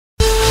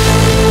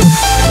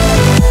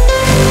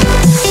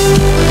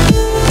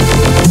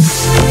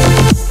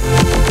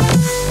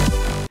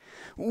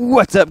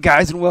What's up,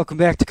 guys, and welcome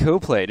back to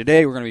CoPlay.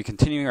 Today we're going to be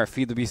continuing our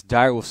Feed the Beast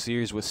Direwolf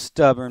series with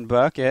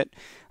StubbornBucket.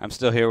 I'm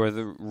still here with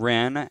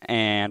Ren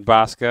and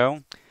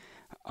Bosco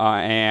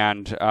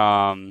and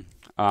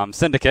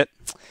Syndicate.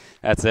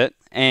 That's it.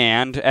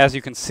 And as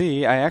you can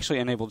see, I actually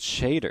enabled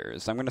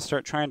shaders. I'm going to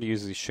start trying to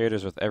use these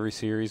shaders with every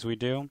series we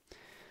do.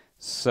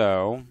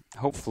 So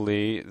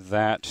hopefully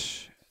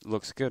that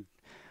looks good.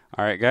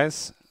 All right,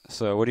 guys.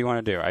 So what do you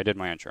want to do? I did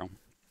my intro.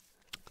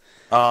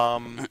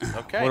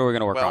 Okay. What are we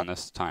going to work on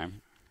this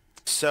time?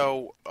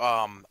 So,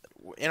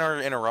 in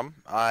our interim,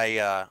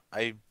 I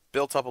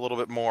built up a little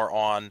bit more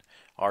on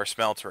our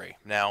Smeltery.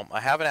 Now,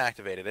 I haven't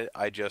activated it.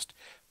 I just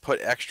put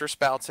extra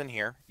spouts in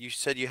here. You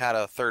said you had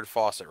a third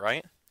faucet,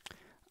 right?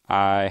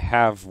 I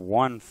have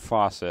one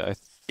faucet.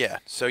 Yeah,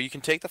 so you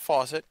can take the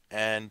faucet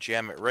and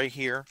jam it right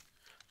here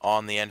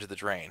on the end of the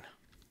drain.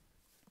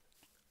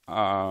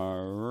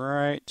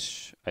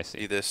 Alright. I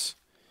see. See this?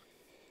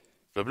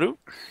 Bloop, bloop.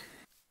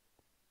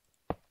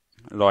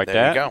 Like there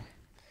that? There you go.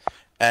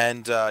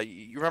 And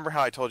you remember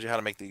how I told you how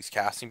to make these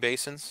casting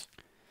basins?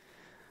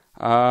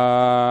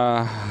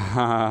 Not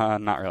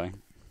really.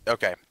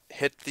 Okay.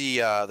 Hit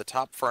the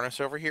top furnace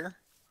over here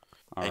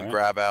and right.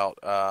 grab out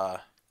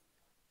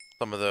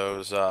some of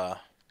those.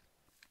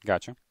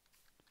 Gotcha.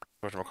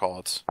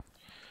 Whatchamacallits.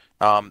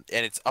 And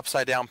it's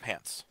upside down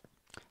pants.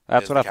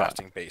 That's what I thought.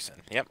 Casting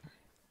basin. Yep.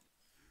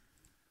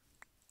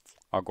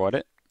 I'll go at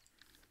it.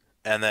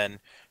 And then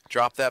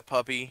drop that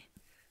puppy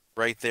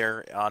right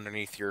there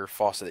underneath your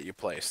faucet that you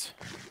placed.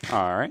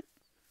 All right.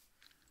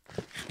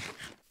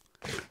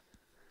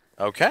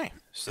 Okay,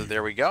 so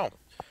there we go.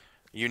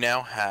 You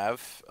now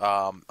have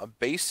a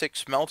basic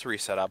smeltery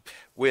setup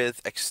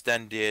with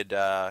extended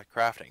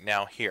crafting.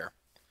 Now here,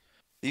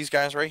 these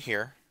guys right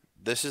here,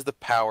 this is the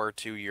power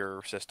to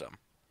your system.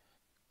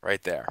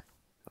 Right there.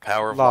 The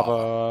power of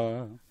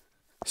lava.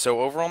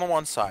 So over on the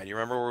one side, you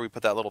remember where we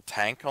put that little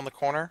tank on the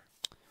corner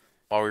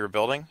while we were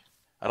building?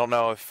 I don't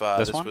know if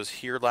this was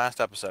here last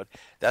episode.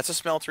 That's a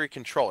Smeltery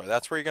controller.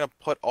 That's where you're going to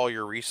put all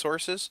your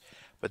resources.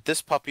 But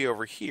this puppy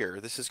over here,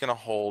 this is going to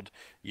hold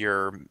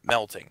your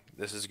melting.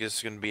 This is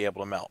just going to be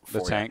able to melt for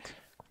you. The tank?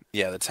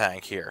 Yeah, the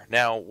tank here.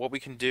 Now, what we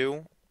can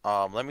do,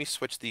 let me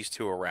switch these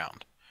two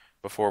around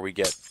before we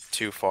get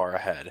too far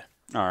ahead.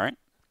 All right.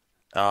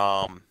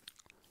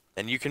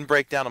 And you can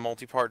break down a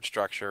multi-part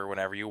structure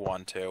whenever you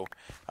want to.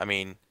 I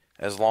mean,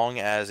 as long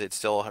as it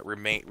still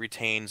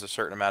retains a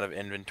certain amount of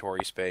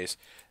inventory space,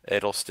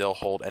 it'll still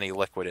hold any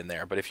liquid in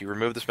there. But if you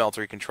remove the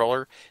Smeltery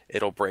controller,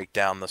 it'll break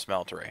down the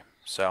Smeltery.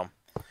 So,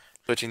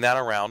 switching that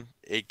around,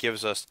 it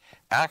gives us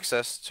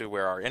access to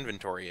where our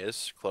inventory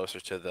is, closer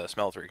to the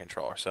Smeltery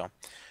controller. So,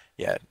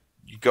 yeah,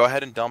 you go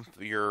ahead and dump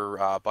your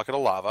bucket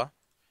of lava,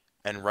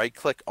 and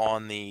right-click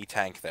on the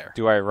tank there.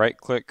 Do I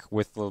right-click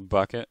with the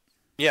bucket?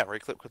 Yeah,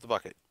 right-click with the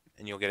bucket,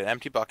 and you'll get an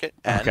empty bucket.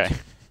 And okay.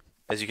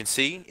 As you can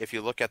see, if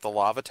you look at the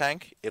lava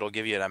tank, it'll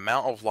give you an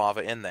amount of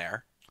lava in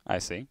there. I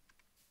see.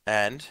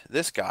 And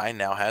this guy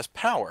now has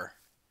power.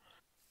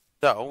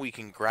 So we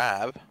can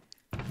grab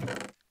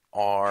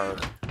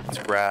let's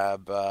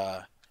grab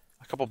a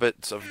couple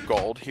bits of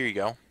gold. Here you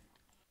go. I'm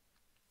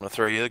going to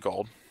throw you the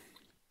gold.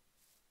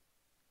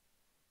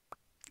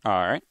 All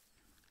right.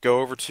 Go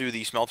over to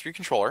the Smeltery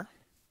controller.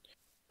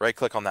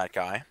 Right-click on that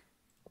guy.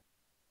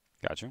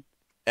 Gotcha.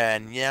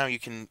 And now you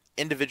can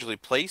individually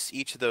place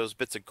each of those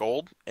bits of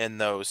gold in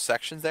those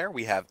sections there.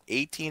 We have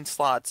 18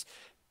 slots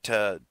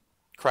to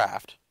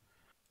craft.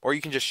 Or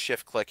you can just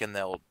shift-click and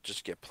they'll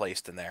just get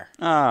placed in there.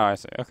 Oh, I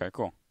see. Okay,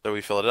 cool. So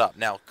we fill it up.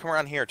 Now, come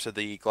around here to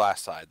the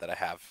glass side that I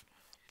have.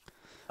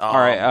 All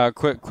right,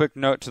 quick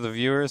note to the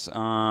viewers.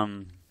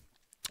 Well,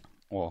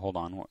 hold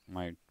on.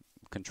 My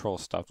control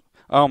stopped.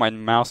 Oh, my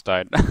mouse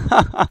died.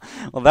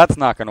 Well, that's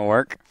not going to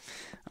work.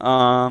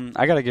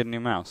 I got to get a new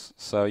mouse.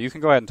 So you can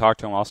go ahead and talk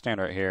to him. I'll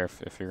stand right here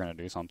if you're going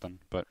to do something.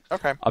 But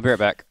okay. I'll be right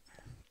back.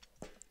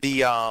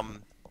 The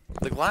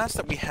glass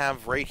that we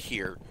have right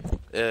here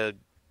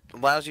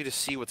allows you to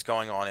see what's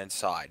going on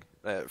inside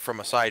from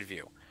a side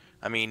view.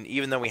 I mean,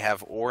 even though we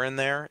have ore in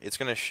there, it's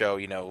going to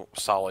show,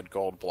 solid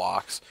gold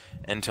blocks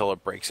until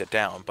it breaks it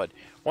down. But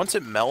once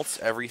it melts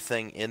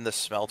everything in the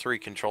Smeltery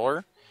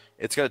controller,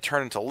 it's going to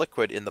turn into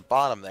liquid in the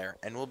bottom there,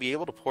 and we'll be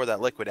able to pour that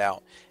liquid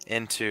out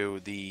into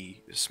the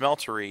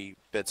Smeltery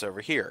bits over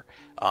here.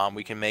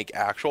 We can make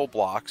actual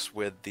blocks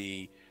with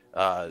the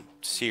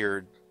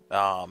seared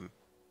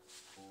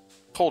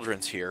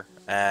cauldrons here,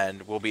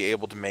 and we'll be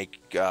able to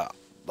make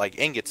like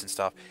ingots and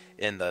stuff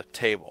in the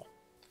table.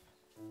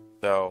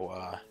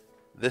 So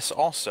this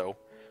also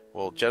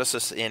will jet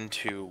us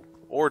into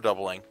ore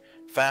doubling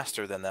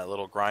faster than that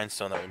little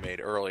grindstone that we made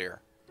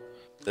earlier.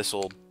 This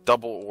will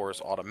double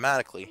ores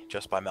automatically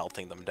just by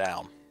melting them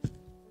down.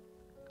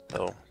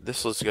 So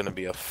this is going to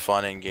be a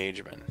fun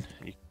engagement.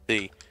 You can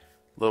see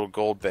little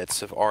gold bits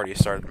have already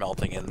started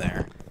melting in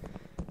there.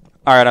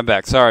 Alright, I'm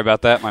back. Sorry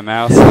about that. My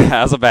mouse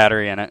has a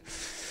battery in it.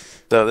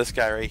 So this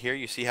guy right here,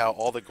 you see how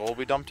all the gold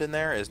we dumped in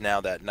there is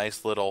now that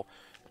nice little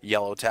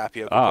yellow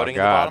tapioca pudding at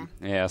the bottom?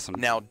 Yeah,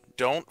 now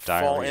don't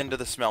fall into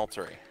the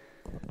Smeltery.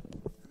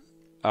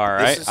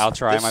 Alright, I'll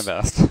try my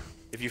best.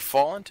 If if you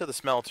fall into the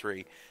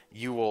smeltery,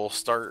 you will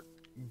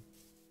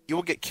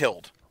get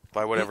killed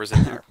by whatever's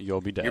in there. You'll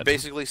be dead. You're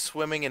basically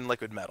swimming in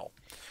liquid metal,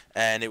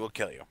 and it will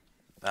kill you.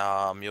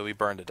 You'll be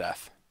burned to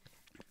death.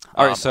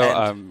 All right,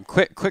 so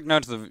quick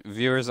note to the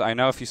viewers. I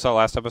know if you saw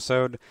last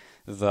episode,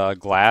 the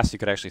glass you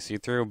could actually see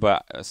through,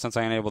 but since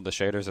I enabled the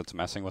shaders, it's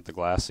messing with the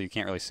glass, so you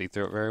can't really see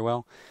through it very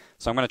well.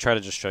 So I'm going to try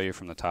to just show you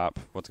from the top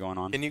what's going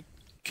on.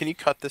 Can you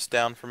cut this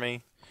down for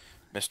me,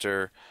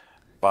 Mr.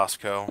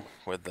 Bosco,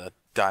 with the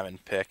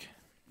diamond pick?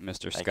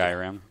 Mr.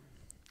 Skyrim.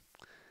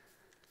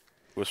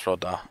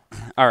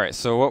 All right,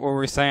 so what were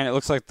we saying? It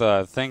looks like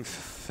the thing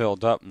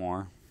filled up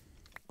more.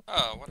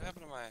 Oh, what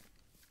happened to my...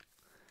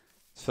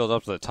 It's filled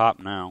up to the top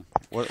now.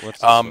 What's this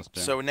supposed to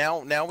do? So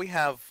now we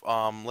have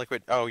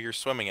liquid. Oh, you're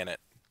swimming in it.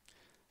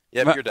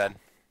 Yep, you're dead.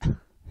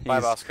 Bye,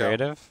 He's Bosco.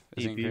 creative?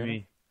 Is he TP creative?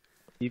 me.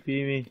 TP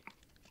me.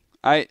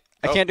 I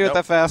can't do it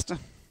that fast.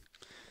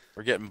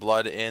 We're getting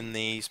blood in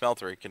the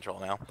smeltery control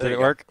now. Did it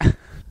work?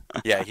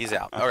 Yeah, he's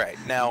out. All right,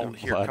 now No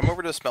here, blood. come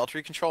over to the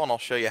smeltery control, and I'll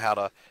show you how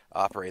to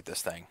operate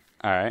this thing.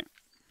 All right.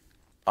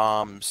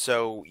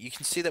 So you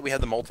can see that we have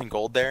the molten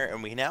gold there,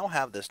 and we now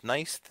have this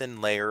nice thin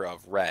layer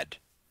of red.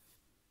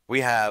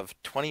 We have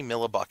 20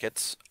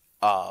 millibuckets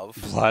of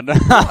Blood.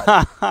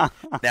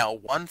 Now,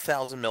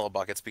 1,000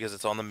 millibuckets, because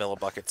it's on the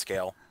millibucket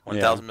scale,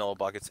 1,000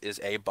 millibuckets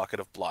is a bucket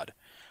of blood.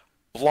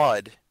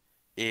 Blood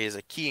is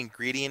a key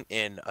ingredient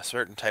in a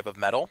certain type of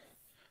metal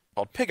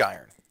called pig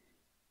iron.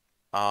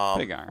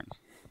 Pig iron.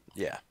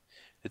 Yeah.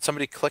 Did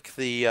somebody click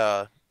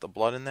the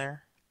blood in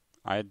there?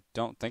 I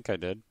don't think I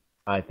did.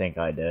 I think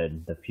I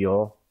did. The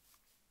fuel.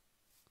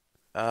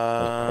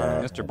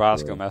 Mr.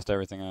 Bosco messed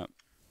everything up.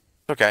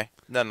 Okay.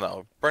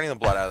 No. Burning the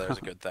blood out of there is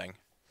a good thing.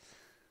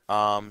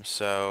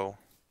 So...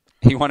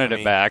 He wanted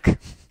it back.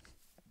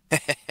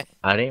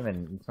 I didn't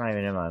even. It's not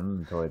even in my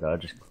inventory though. I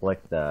just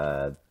clicked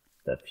the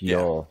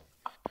fuel.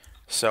 Yeah.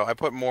 So I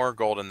put more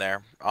gold in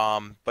there.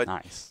 But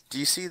Nice. do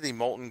you see the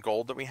molten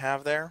gold that we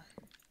have there?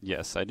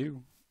 Yes, I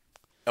do.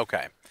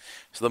 Okay.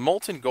 So the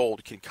molten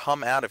gold can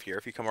come out of here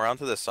if you come around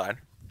to this side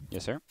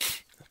Yes, sir.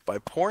 by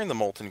pouring the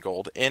molten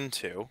gold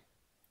into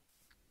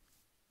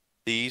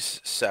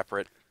these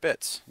separate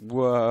bits.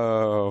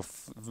 Whoa.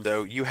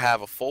 So you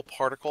have a full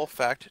particle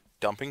effect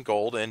dumping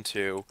gold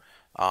into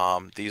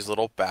these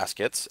little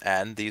baskets,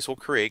 and these will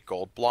create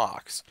gold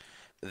blocks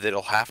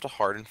that'll have to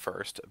harden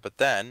first, but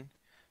then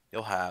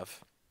you'll have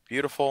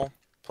beautiful,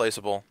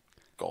 placeable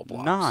gold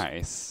blocks.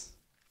 Nice.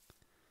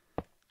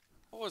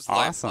 What was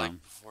life Awesome.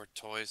 like before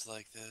toys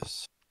like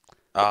this?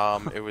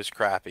 It was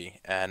crappy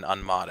and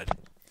unmodded.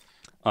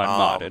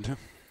 Unmodded.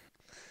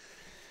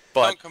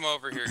 But Don't come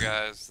over here,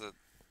 guys.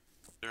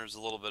 There's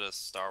a little bit of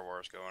Star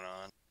Wars going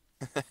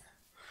on.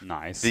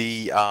 Nice.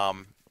 the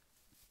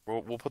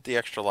we'll put the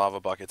extra lava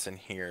buckets in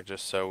here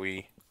just so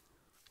we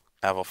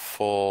have a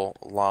full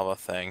lava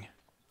thing,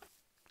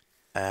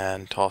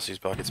 and toss these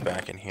buckets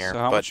back in here. So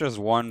how much does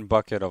one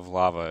bucket of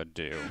lava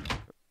do?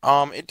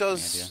 It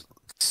does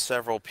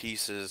several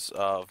pieces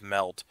of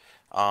melt.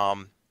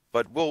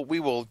 But we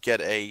will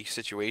get a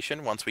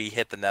situation once we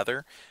hit the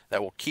nether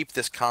that will keep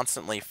this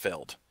constantly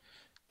filled.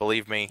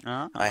 Believe me,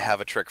 I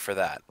have a trick for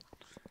that.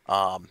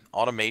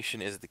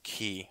 Automation is the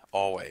key,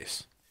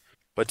 always.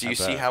 But do you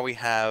see how we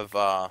have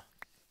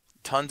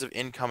tons of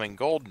incoming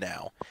gold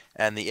now?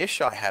 And the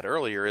issue I had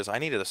earlier is I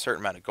needed a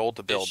certain amount of gold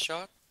to build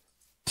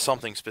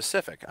something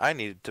specific. I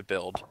needed to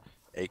build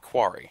a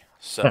quarry.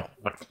 So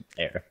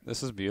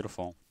This is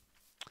beautiful.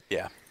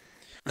 Yeah.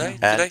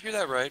 Did I hear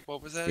that right?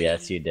 What was that?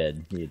 Yes, you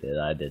did. You did.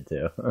 I did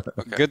too.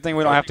 Okay. Good thing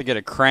we don't have to get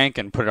a crank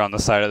and put it on the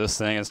side of this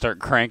thing and start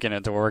cranking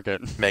it to work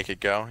it. Make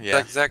it go,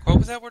 yeah. Zach, what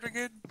was that word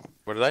again?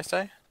 What did I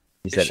say?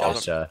 You said Isha.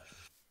 Isha.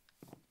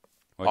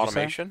 What'd you say?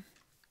 Automation?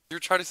 You were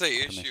trying to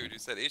say issue, and you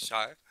said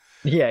Ishai.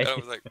 Yeah. And I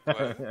was like,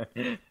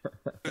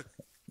 what?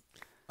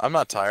 I'm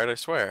not tired, I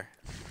swear.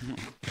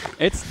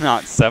 It's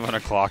not 7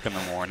 o'clock in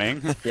the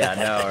morning. Yeah, I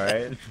know,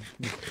 right?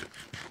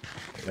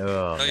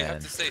 Oh, No, you man.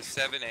 have to say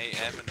 7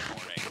 a.m. in the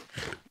morning.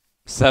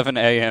 7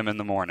 a.m. in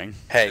the morning.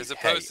 Hey, As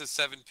opposed to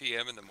 7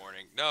 p.m. in the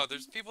morning. No,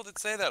 there's people that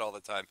say that all the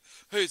time.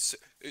 Hey,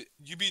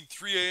 you mean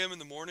 3 a.m. in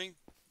the morning?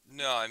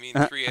 No, I mean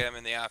 3 a.m.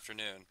 in the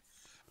afternoon.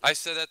 I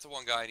said that to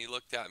one guy, and he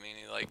looked at me, and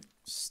he, like,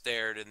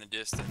 stared in the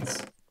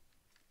distance.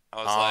 I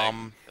was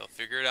like, he'll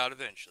figure it out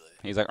eventually.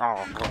 He's like,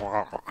 oh.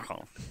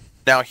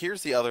 Now,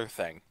 here's the other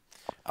thing.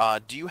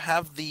 Do you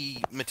have the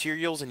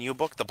materials in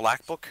U-Book, the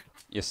black book?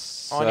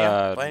 Yes. On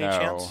ya, by any no,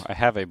 chance? I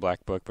have a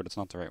black book, but it's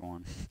not the right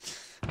one.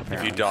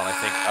 If you don't, I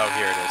think... Oh,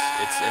 here it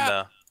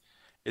is.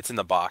 It's in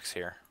the box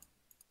here.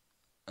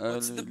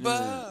 What's the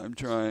box? I'm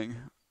trying.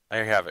 I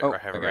have it. Oh, I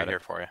have it I got right it. here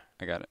for you.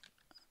 I got it.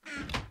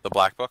 The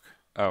black book?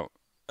 Oh,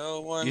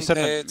 No one you said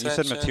pay you said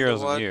attention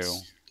materials to what of you.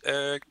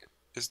 Eric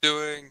is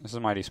doing. This is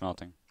Mighty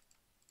Smelting.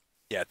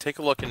 Yeah, take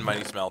a look in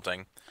Mighty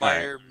Smelting.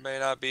 There may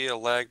not be a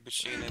lag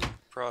machine in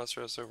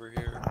process over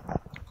here.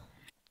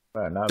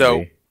 Well, not So,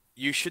 me.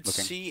 you should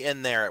Looking. see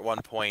in there at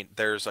one point,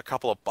 there's a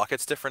couple of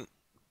buckets, different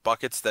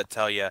buckets that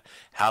tell you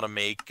how to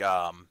make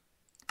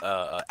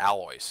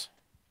alloys.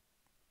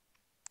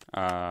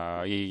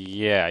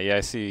 Yeah, I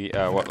see.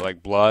 What,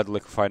 like blood,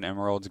 liquefied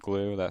emeralds,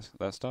 glue,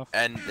 that stuff.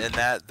 And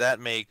that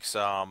makes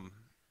whatchamacallit?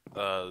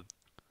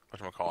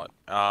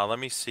 Let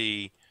me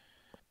see.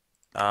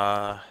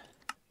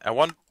 At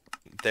one,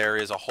 there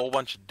is a whole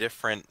bunch of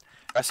different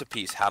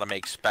recipes how to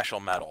make special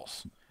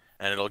metals,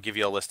 and it'll give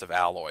you a list of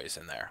alloys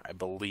in there. I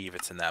believe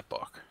it's in that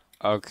book.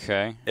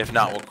 Okay. If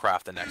not, we'll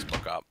craft the next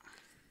book up.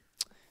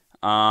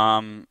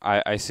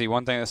 I see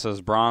one thing that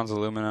says bronze,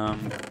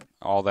 aluminum,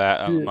 all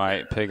that.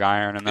 My pig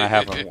iron, and then I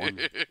have one.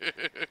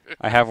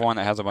 I have one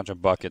that has a bunch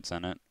of buckets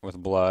in it with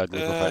blood,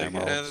 liquefied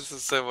emeralds. Yeah, this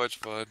is so much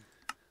fun.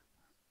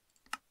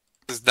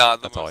 This is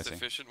not the That's all I most see.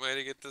 efficient way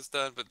to get this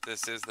done, but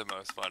this is the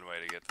most fun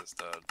way to get this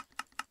done.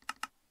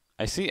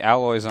 I see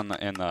alloys in the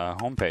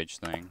homepage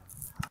thing.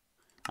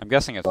 I'm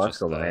guessing it's just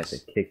Bosco might have to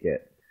this. kick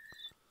it.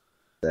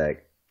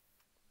 Like,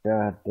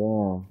 god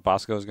damn.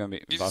 Bosco's gonna be.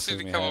 You just Bosco's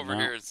need to gonna come be over heading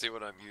here out. and see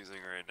what I'm using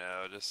right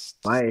now. Just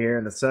Might here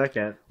in a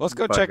second. Let's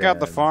go check out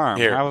the farm.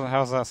 Here.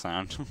 How's that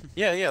sound?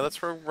 Yeah,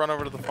 let's run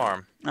over to the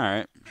farm. All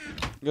right,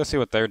 go see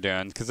what they're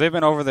doing because they've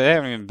been over there. They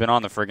haven't even been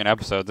on the friggin'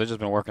 episodes. They've just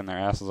been working their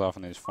asses off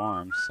in these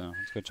farms. So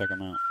let's go check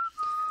them out.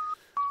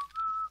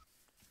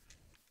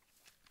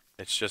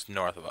 It's just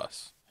north of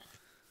us.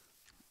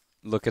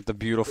 Look at the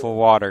beautiful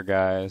water,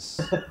 guys.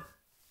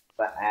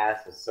 The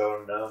ass is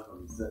so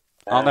numb.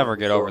 I'll never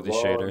get over these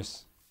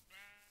shaders.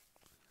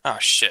 oh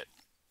shit,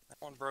 that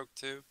one broke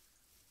too.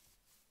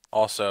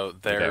 Also,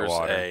 there's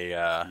water.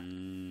 a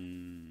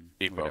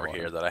sheep Look at over water.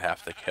 here that I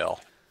have to kill.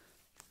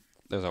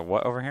 There's a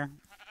what over here?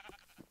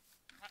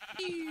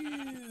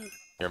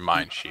 Your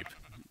mind sheep.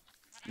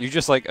 You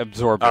just like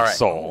absorbed All its right.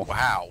 soul.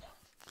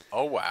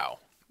 Oh wow.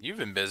 You've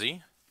been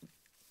busy.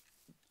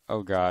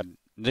 Oh god.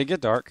 Did it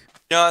get dark?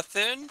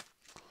 Nothing.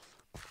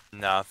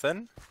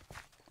 Nothing.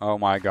 Oh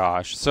my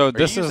gosh. So Are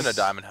this you using is a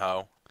diamond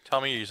hoe?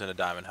 Tell me you're using a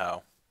diamond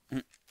hoe.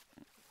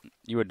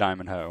 you a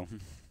diamond hoe.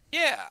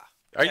 Yeah.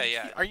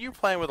 Yeah. Are you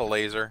playing with a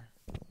laser?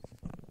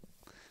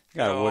 You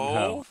got a wooden hoe.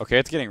 No. Okay,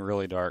 it's getting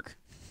really dark.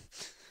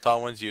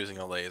 Someone's using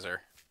a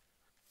laser.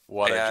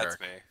 What yeah, a that's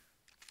jerk.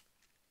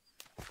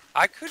 me.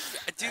 I couldn't,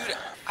 dude.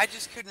 I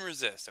just couldn't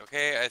resist.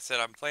 Okay, I said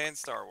I'm playing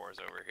Star Wars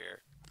over here.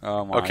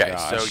 Oh my Okay,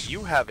 gosh. so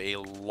you have a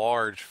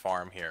large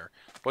farm here.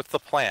 What's the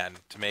plan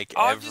to make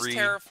Oh, I'm just every?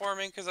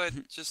 terraforming because I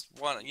just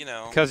want, you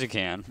know. Because you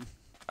can.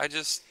 I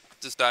just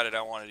decided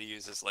I wanted to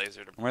use this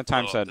laser to I'm gonna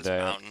time blow set up this day.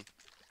 mountain.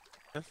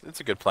 It's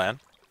a good plan.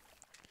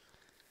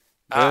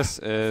 This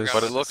is forgot But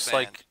about it the looks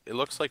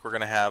sand. like we're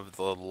gonna have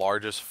the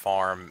largest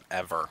farm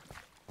ever.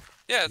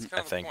 Yeah, it's kind I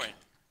of the think. point.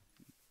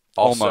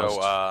 Also, Almost.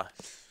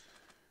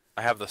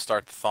 I have the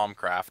start the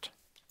Thaumcraft.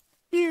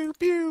 Pew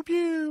pew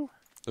pew.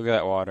 look at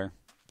that water.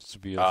 It's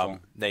beautiful.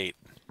 Nate.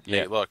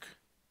 Yeah. Nate, look,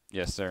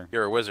 Yes, sir.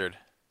 you're a wizard.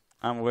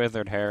 I'm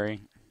withered,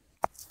 Harry.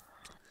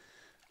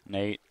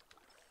 Nate.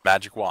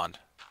 Magic wand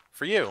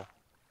for you.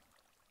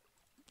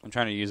 I'm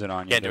trying to use it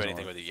on you. Can't do Doesn't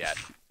anything work. with it yet.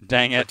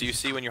 Dang But it. do you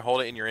see when you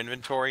hold it in your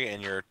inventory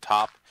in your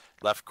top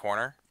left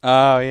corner?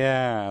 Oh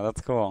yeah,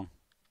 that's cool.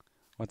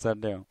 What's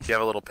that do? Do you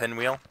have a little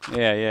pinwheel?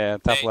 Yeah,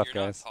 top Hey, left,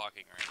 you're guys. not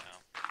talking right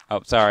now.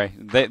 Oh, sorry.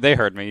 They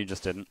heard me. You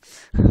just didn't.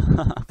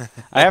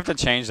 I have to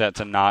change that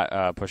to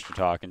not push to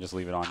talk and just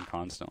leave it on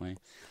constantly.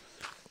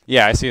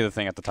 Yeah, I see the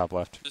thing at the top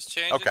left. Just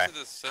change Okay. it to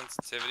the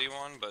sensitivity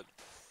one, but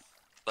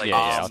like Yeah,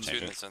 I'll tune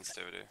change the it.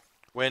 sensitivity.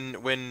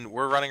 When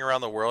we're running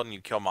around the world and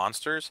you kill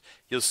monsters,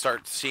 you'll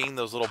start seeing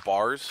those little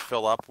bars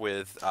fill up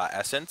with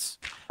essence.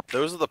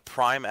 Those are the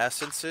prime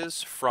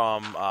essences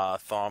from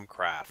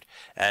Thaumcraft,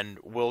 and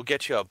we'll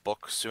get you a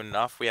book soon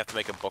enough. We have to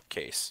make a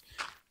bookcase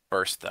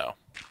first, though.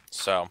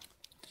 So,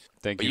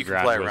 Thank but you, you can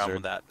Grand play Wizard. around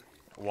with that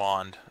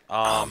wand.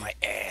 Oh my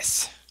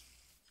ass!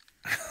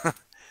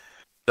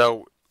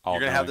 So All you're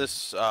gonna have knowing.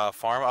 this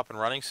farm up and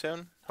running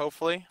soon,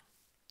 hopefully.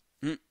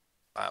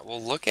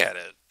 We'll look at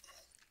it.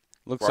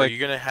 Looks Or like are you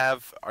gonna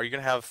have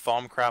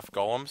Thaumcraft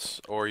golems,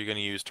 or are you gonna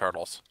use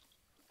turtles?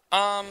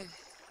 I'm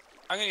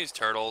gonna use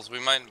turtles. We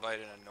might invite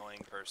an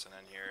annoying person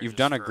in here. You've just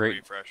done a for great-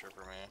 refresher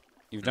for me.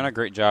 you've done a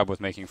great job with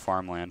making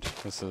farmland.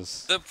 This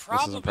is The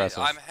problem impressive.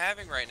 I'm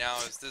having right now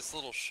is this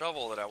little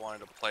shovel that I wanted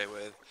to play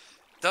with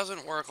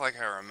doesn't work like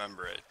I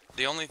remember it.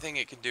 The only thing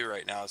it can do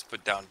right now is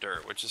put down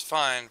dirt, which is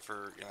fine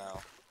for, you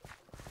know.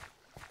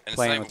 And it's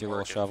Playing not with even your little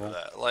working shovel. for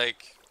that.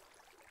 Like,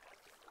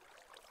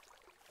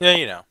 Yeah,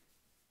 you know.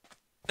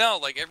 no,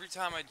 like every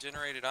time I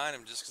generate an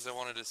item just because I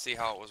wanted to see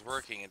how it was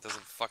working, it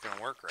doesn't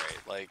fucking work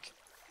right. Like,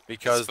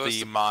 Because supposed the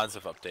to- mods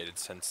have updated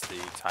since the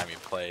time you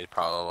played,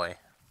 probably.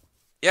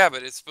 yeah,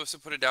 but it's supposed to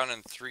put it down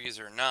in 3s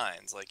or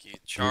 9s. Like, you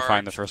Did charge. you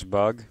find the first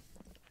bug?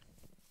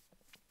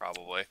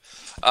 Probably.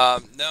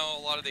 No,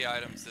 a lot of the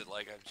items that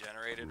like I've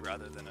generated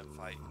rather than if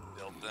I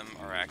built them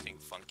are acting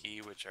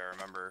funky, which I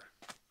remember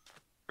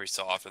every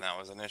so often that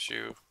was an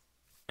issue.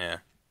 Yeah.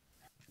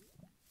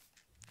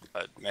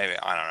 But maybe,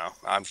 I don't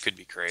know. I could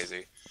be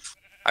crazy.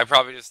 I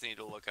probably just need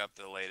to look up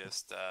the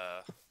latest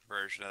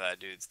version of that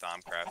dude's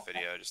Thaumcraft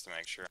video just to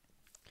make sure.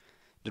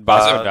 Did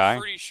Bosco I'm die?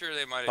 pretty sure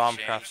they might have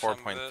Thaumcraft changed some of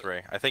it.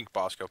 4.3. I think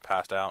Bosco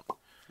passed out.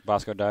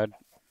 Bosco died.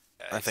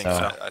 I think so.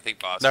 so. I think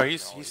Boss. No,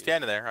 he's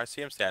standing there. I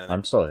see him standing there.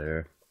 I'm still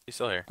here. He's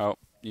still here. Oh,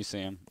 you see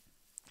him.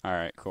 All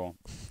right, cool.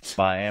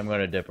 But I am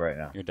gonna dip right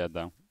now. You're dead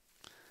though.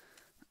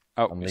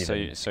 Oh, I'm so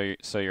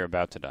leaving. you're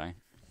about to die.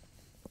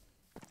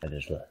 I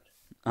just left.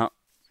 Oh. All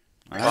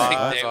I right. think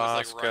Bye, Dave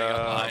was like running up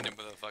Bosco. behind him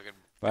with a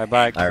fucking.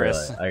 Bye,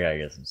 Chris. I gotta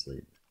get some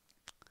sleep.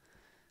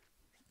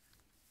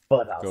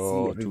 But I'll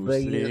Go see to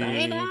everybody sleep.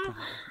 later.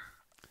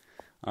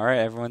 All right,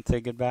 everyone, say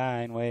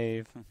goodbye and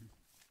wave.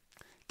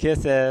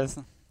 Kisses.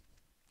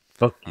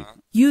 Fuck you.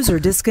 User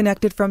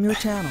disconnected from your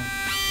channel.